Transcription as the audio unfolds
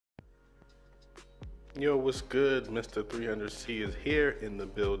Yo, what's good? Mr. 300C is here in the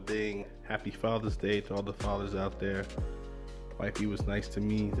building. Happy Father's Day to all the fathers out there. Wifey was nice to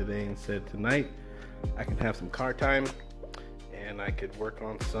me today and said tonight I can have some car time and I could work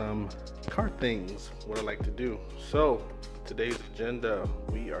on some car things, what I like to do. So today's agenda,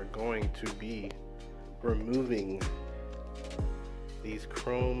 we are going to be removing these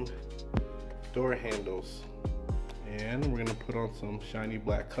chrome door handles and we're gonna put on some shiny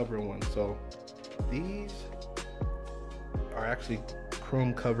black cover ones. So these are actually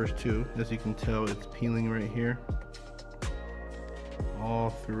chrome covers too. As you can tell, it's peeling right here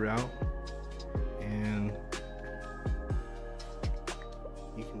all throughout, and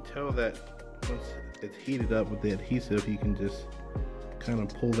you can tell that once it's heated up with the adhesive, you can just kind of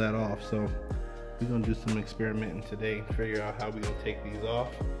pull that off. So we're gonna do some experimenting today, figure out how we're gonna take these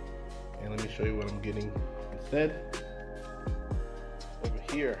off, and let me show you what I'm getting instead.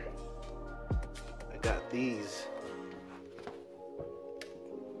 Over here got these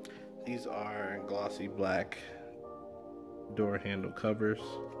are glossy black door handle covers.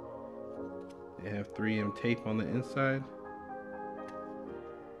 They have 3M tape on the inside,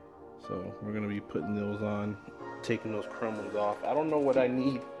 so we're going to be putting those on, taking those chrome ones off. I don't know what I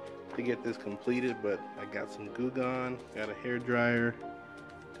need to get this completed, but I got some glue gun, got a hair dryer,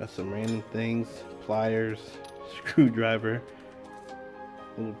 got some random things, pliers, screwdriver,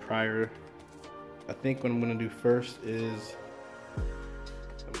 a little prier. I think what I'm going to do first is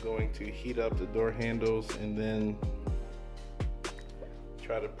I'm going to heat up the door handles and then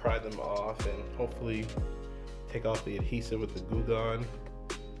try to pry them off and hopefully take off the adhesive with the glue gun,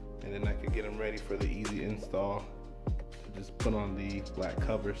 and then I could get them ready for the easy install to just put on the black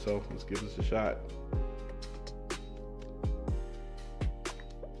cover. So let's give this a shot.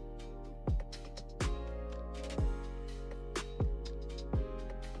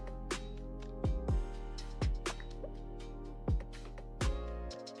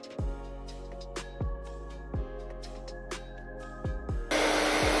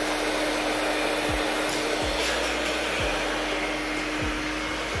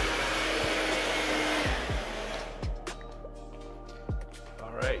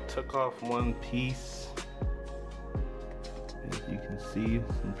 Took off one piece. As you can see,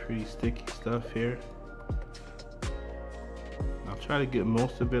 some pretty sticky stuff here. I'll try to get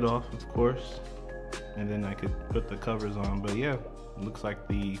most of it off, of course, and then I could put the covers on. But yeah, it looks like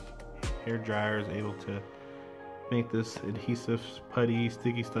the hair dryer is able to make this adhesive, putty,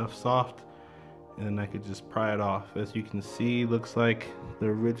 sticky stuff soft, and then I could just pry it off. As you can see, looks like the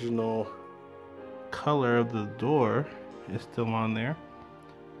original color of the door is still on there.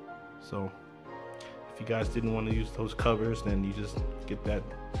 So if you guys didn't want to use those covers, then you just get that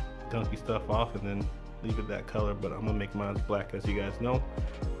gunky stuff off and then leave it that color, but I'm gonna make mine black, as you guys know.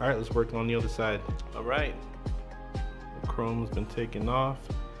 All right, let's work on the other side. All right, the chrome's been taken off.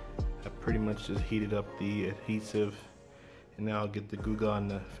 I pretty much just heated up the adhesive, and now I'll get the glue gun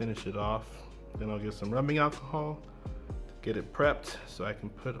to finish it off. Then I'll get some rubbing alcohol to get it prepped so I can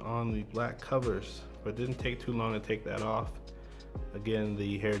put on the black covers. But it didn't take too long to take that off. Again,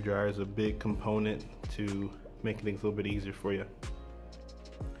 the hair dryer is a big component to making things a little bit easier for you.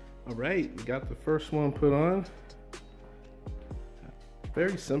 All right, we got the first one put on.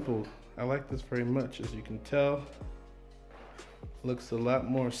 Very simple. I like this very much. As you can tell, looks a lot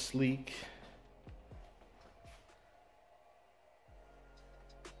more sleek.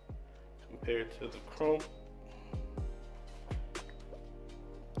 Compared to the chrome.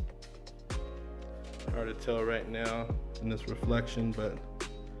 Hard to tell right now in this reflection, but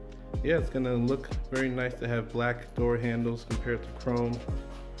yeah, it's gonna look very nice to have black door handles compared to chrome.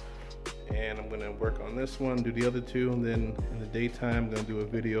 And I'm gonna work on this one, do the other two, and then in the daytime I'm gonna do a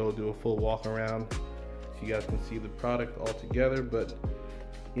video, do a full walk around so you guys can see the product all together. But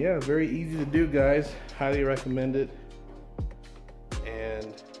yeah, very easy to do, guys. Highly recommend it,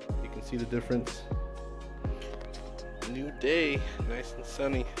 and you can see the difference. New day, nice and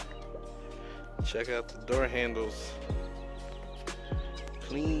sunny. Check out the door handles.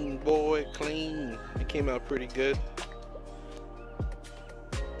 Clean, boy, clean. It came out pretty good.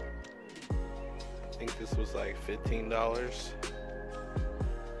 I think this was like $15.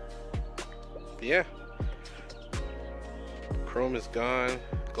 But yeah, chrome is gone.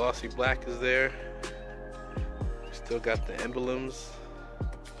 Glossy black is there. Still got the emblems.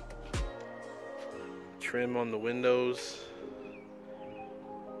 Trim on the windows.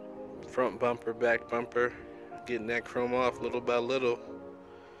 Front bumper, back bumper, getting that chrome off little by little.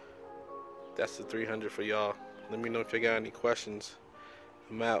 That's the 300 for y'all. Let me know if you got any questions.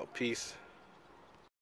 I'm out. Peace.